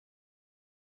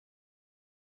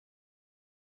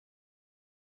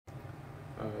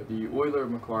The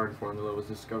Euler-Maclaurin formula was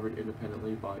discovered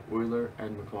independently by Euler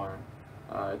and Maclaurin.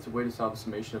 It's a way to solve a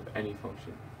summation of any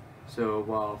function. So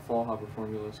while Faulhaber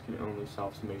formulas can only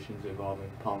solve summations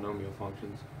involving polynomial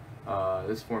functions,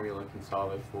 this formula can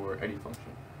solve it for any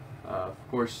function. Of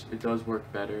course, it does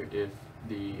work better if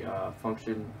the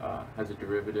function has a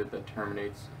derivative that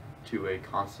terminates to a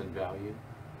constant value.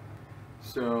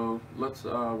 So let's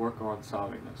work on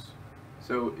solving this.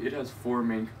 So it has four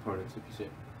main components, if you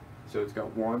see. So it's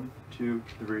got 1, 2,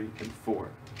 3, and 4.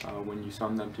 When you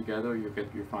sum them together, you'll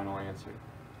get your final answer.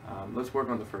 Let's work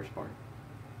on the first part.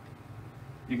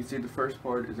 You can see the first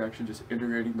part is actually just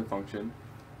integrating the function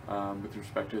with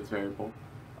respect to its variable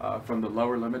from the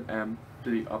lower limit m to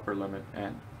the upper limit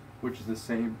n, which is the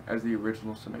same as the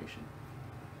original summation.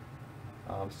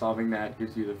 Solving that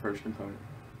gives you the first component.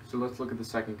 So let's look at the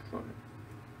second component.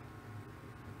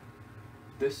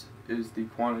 This is the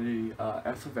quantity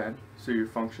f of n, so your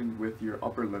function with your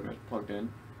upper limit plugged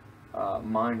in,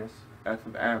 minus f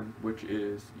of m, which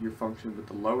is your function with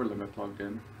the lower limit plugged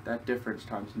in. That difference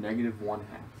times -1/2.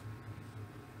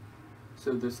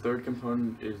 So this third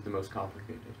component is the most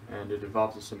complicated, and it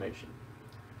involves a summation.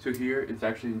 So here it's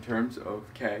actually in terms of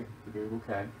k, the variable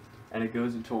k, and it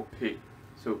goes until p.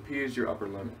 So p is your upper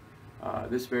limit.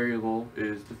 This variable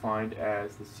is defined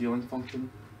as the ceiling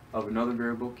function of another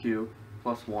variable q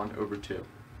plus 1 over 2.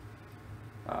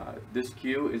 This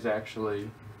q is actually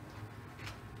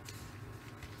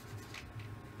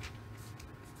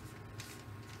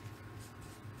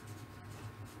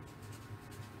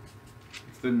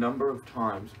the number of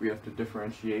times we have to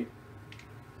differentiate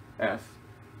f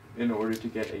in order to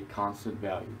get a constant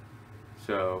value.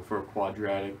 So for a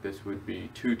quadratic, this would be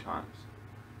 2 times,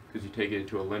 because you take it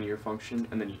into a linear function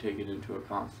and then you take it into a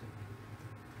constant.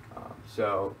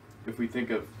 So if we think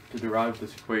of, to derive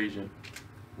this equation,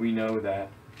 we know that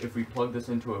if we plug this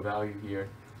into a value here,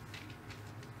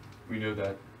 we know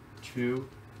that 2p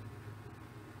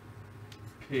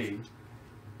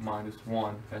minus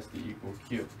 1 has to equal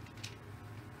q.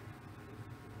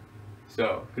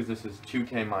 So, because this is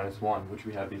 2k minus 1, which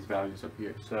we have these values up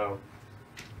here. So,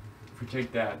 if we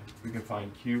take that, we can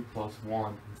find q plus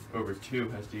 1 over 2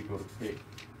 has to equal to p.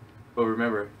 But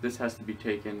remember, this has to be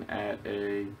taken at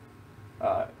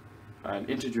an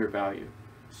integer value.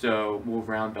 So, we'll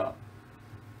round up.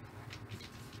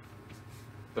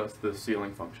 Thus the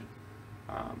ceiling function.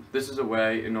 This is a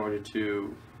way in order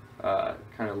to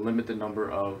kind of limit the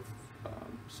number of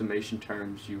summation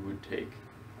terms you would take.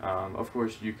 Of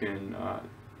course, you can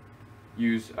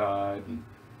use a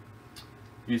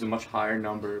much higher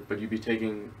number, but you'd be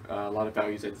taking a lot of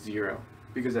values at 0,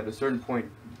 because at a certain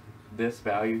point, this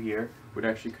value here would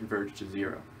actually converge to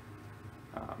 0.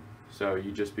 So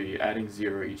you'd just be adding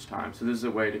 0 each time. So this is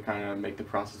a way to kind of make the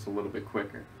process a little bit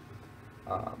quicker.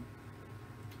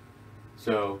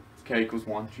 So k equals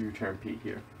 1 to return p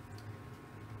here.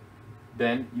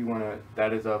 Then you want to,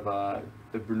 that is of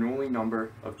the Bernoulli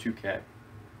number of 2k.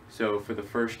 So for the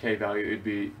first k value, it would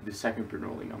be the second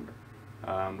Bernoulli number,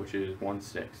 which is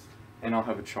 1/6. And I'll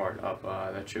have a chart up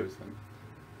that shows them.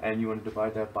 And you want to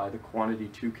divide that by the quantity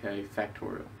 2k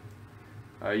factorial.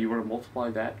 You want to multiply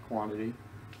that quantity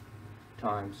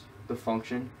times the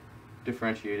function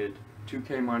differentiated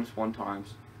 2k minus 1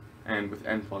 times, and with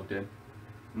n plugged in,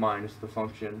 minus the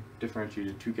function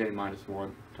differentiated 2k minus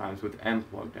 1 times with n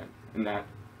plugged in. And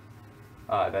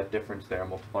that difference there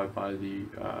multiplied by the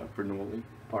Bernoulli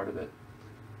part of it.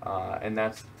 And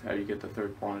that's how you get the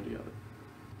third quantity of it.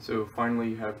 So finally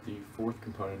you have the fourth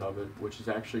component of it, which is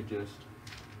actually just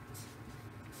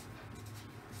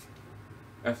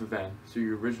f of n. So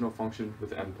your original function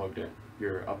with n plugged in,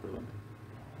 your upper limit.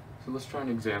 So let's try an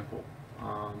example.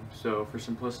 So for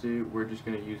simplicity, we're just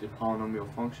going to use a polynomial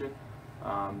function.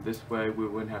 This way we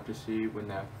wouldn't have to see when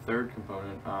that third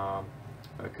component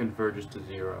converges to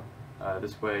 0.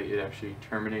 This way it actually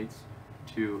terminates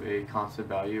to a constant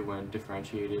value when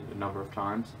differentiated a number of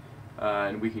times,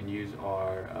 and we can use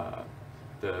our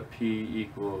the p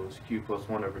equals q plus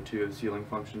 1 over 2 of the ceiling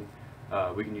function.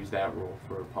 We can use that rule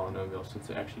for a polynomial,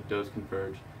 since it actually does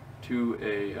converge to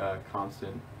a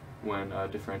constant when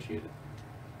differentiated.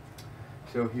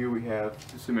 So here we have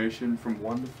the summation from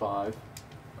 1 to 5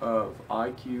 of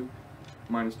I cubed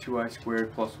minus 2i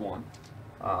squared plus 1.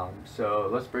 So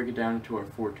let's break it down into our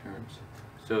 4 terms.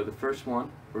 So the first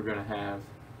one, we're going to have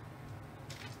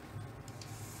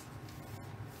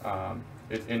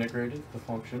it integrated, the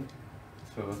function.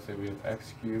 So let's say we have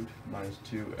x cubed minus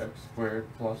 2x squared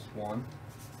plus 1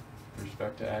 with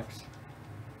respect to x.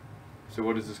 So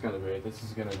what is this going to be? This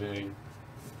is going to be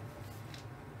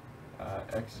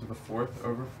x to the 4th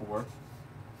over 4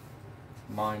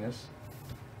 minus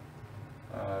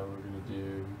we're going to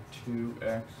do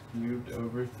 2x cubed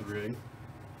over 3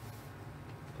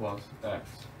 plus x,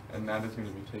 and that is going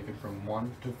to be taken from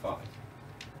 1 to 5.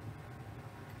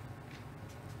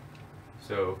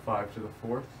 So 5 to the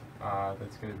 4th,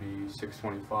 that's going to be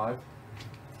 625.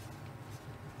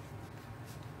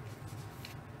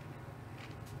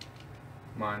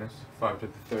 Minus 5 to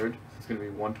the 3rd, it's going to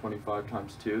be 125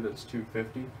 times 2, that's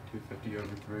 250, 250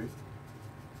 over 3.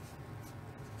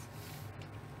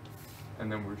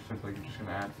 And then we're simply just going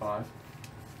to add 5.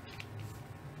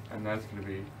 And that's going to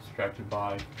be subtracted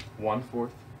by 1/4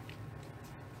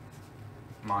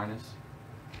 minus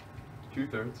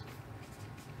 2/3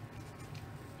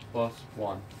 plus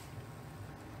 1.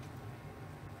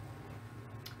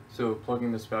 So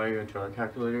plugging this value into our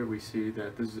calculator, we see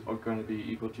that this is going to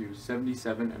be equal to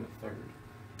 77 1/3.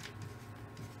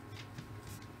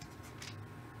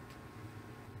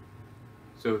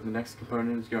 So the next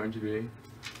component is going to be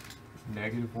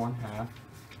 -1/2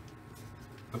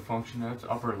 the function at its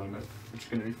upper limit, which is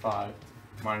going to be 5,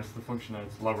 minus the function at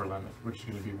its lower limit, which is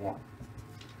going to be 1.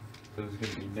 So this is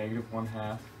going to be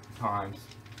 -1/2 times,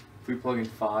 if we plug in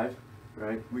 5,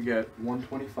 right, we get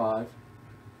 125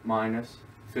 minus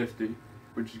 50,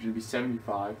 which is going to be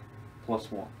 75,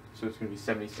 plus 1. So it's going to be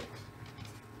 76.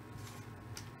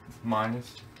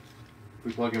 Minus, if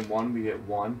we plug in 1, we get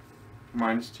 1,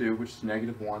 minus 2, which is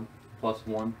 -1, plus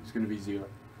 1 is going to be 0.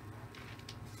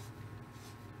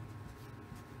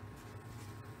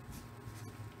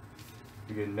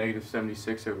 We get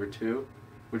 -76 over 2,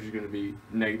 which is going to be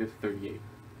 -38.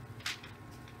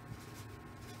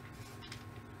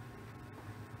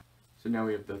 So now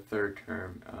we have the third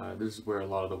term. This is where a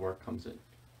lot of the work comes in.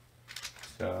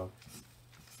 So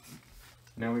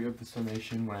now we have the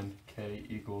summation when k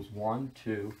equals 1,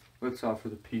 2. Let's solve for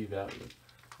the p value.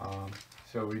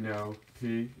 So we know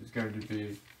p is going to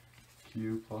be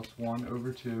q plus 1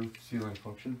 over 2 ceiling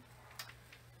function.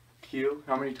 Q,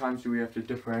 how many times do we have to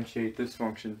differentiate this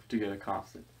function to get a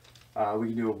constant? We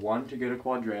can do a 1 to get a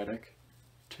quadratic,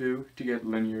 2 to get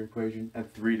linear equation,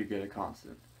 and 3 to get a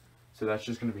constant. So that's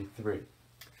just going to be 3.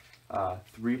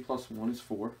 3 plus 1 is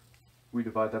 4. We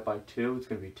divide that by 2, it's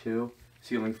going to be 2.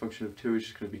 Ceiling function of 2 is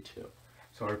just going to be 2.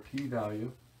 So our p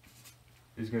value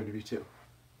is going to be 2.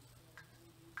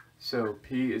 So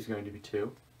p is going to be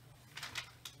 2.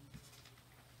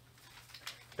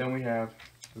 Then we have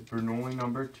the Bernoulli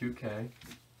number 2k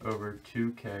over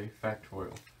 2k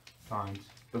factorial times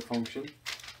the function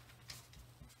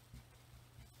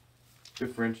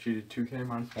differentiated 2k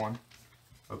minus 1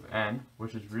 of n,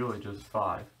 which is really just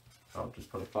 5. So I'll just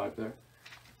put a 5 there.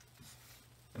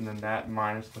 And then that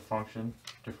minus the function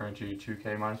differentiated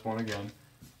 2k minus 1 again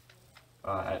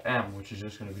at m, which is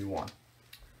just going to be 1.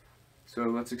 So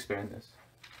let's expand this.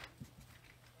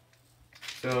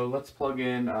 So let's plug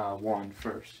in 1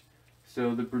 first.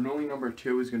 So the Bernoulli number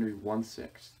 2 is going to be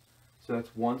 1/6. So that's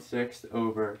 1/6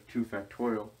 over 2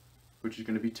 factorial, which is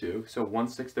going to be 2. So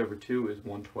 1/6 over 2 is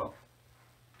 1/12.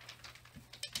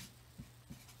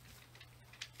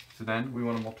 So then we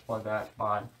want to multiply that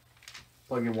by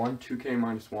plugging 1, 2k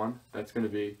minus 1. That's going to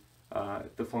be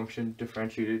the function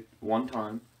differentiated 1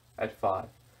 time at 5.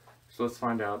 So let's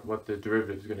find out what the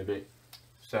derivative is going to be.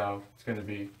 So it's going to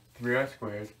be 3i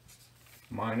squared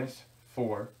minus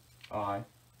 4i,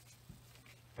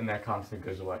 and that constant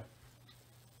goes away.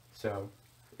 So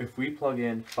if we plug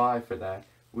in 5 for that,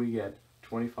 we get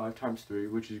 25 times 3,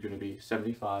 which is going to be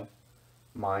 75,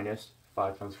 minus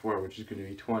 5 times 4, which is going to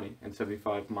be 20, and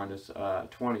 75 minus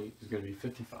 20 is going to be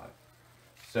 55.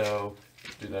 So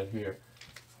let's do that here.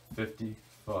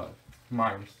 55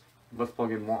 minus, let's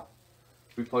plug in 1.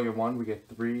 If we plug in 1, we get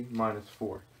 3 minus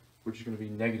 4, which is going to be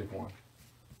 -1.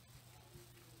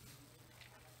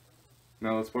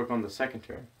 Now let's work on the second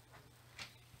term.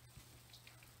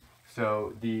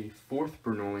 So the fourth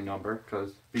Bernoulli number,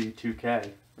 because b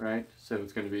 2k, right? So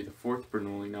it's going to be the fourth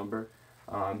Bernoulli number.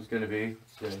 It's going to be,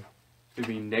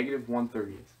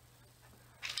 -1/30.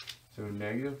 So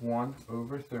 -1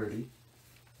 over 30.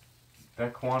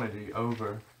 That quantity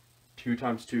over 2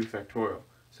 times 2 factorial.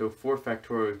 So 4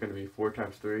 factorial is going to be 4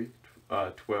 times 3,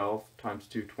 12 times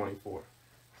 2, 24.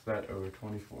 So that over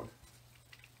 24.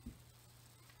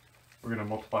 We're going to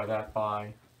multiply that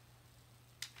by,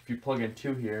 if you plug in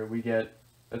 2 here, we get,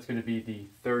 that's going to be the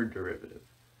third derivative.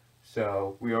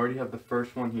 So we already have the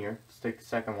first one here. Let's take the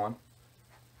second one.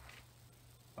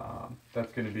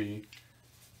 That's going to be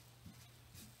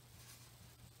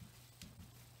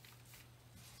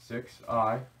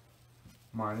 6i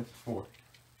minus 4.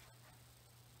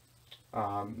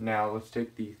 Now let's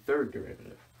take the third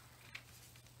derivative.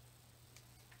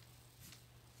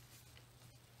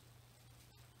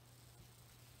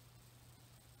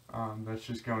 that's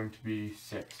just going to be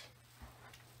 6.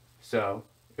 So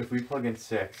if we plug in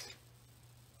 6,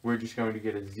 we're just going to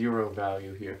get a 0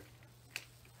 value here.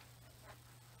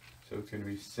 So it's going to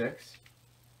be 6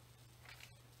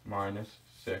 minus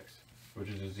 6, which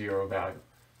is a 0 value.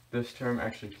 This term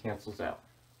actually cancels out.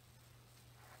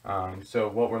 So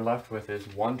what we're left with is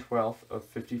 1/12 of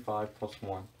 55 plus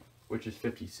 1, which is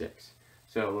 56.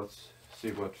 So let's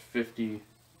see what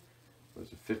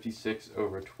 56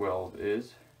 over 12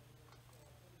 is.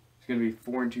 It's going to be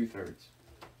 4 2/3.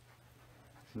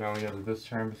 So now we know that this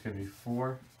term is going to be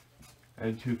 4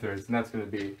 2/3, and that's going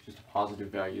to be just a positive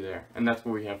value there. And that's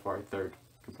what we have for our third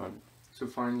component. So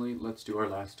finally, let's do our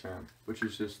last term, which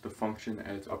is just the function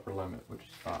at its upper limit, which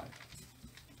is 5.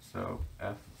 So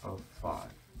f of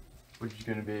 5, which is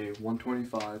going to be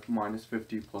 125 minus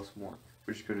 50 plus 1,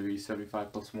 which is going to be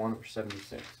 75 plus 1, or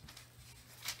 76.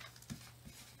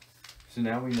 So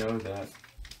now we know that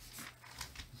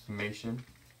summation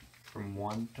from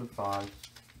 1 to 5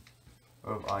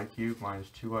 of I cubed minus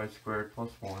 2i squared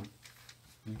plus 1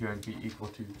 is going to be equal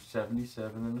to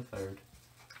 77 1/3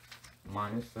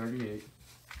 minus 38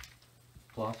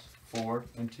 plus 4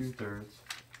 2/3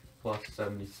 plus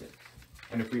 76.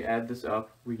 And if we add this up,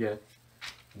 we get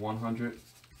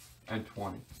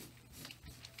 120,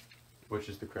 which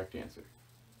is the correct answer.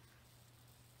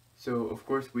 So of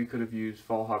course we could have used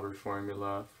Faulhaber's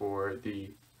formula for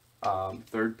the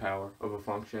third power of a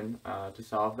function to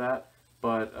solve that,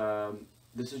 but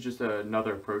this is just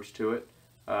another approach to it.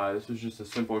 This was just a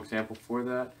simple example for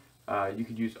that. You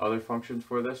could use other functions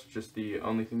for this, just the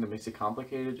only thing that makes it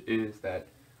complicated is that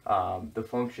the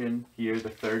function here, the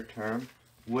third term,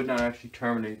 would not actually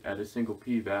terminate at a single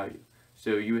p-value.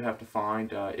 So you would have to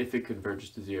find if it converges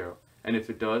to 0. And if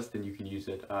it does, then you can use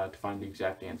it to find the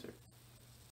exact answer.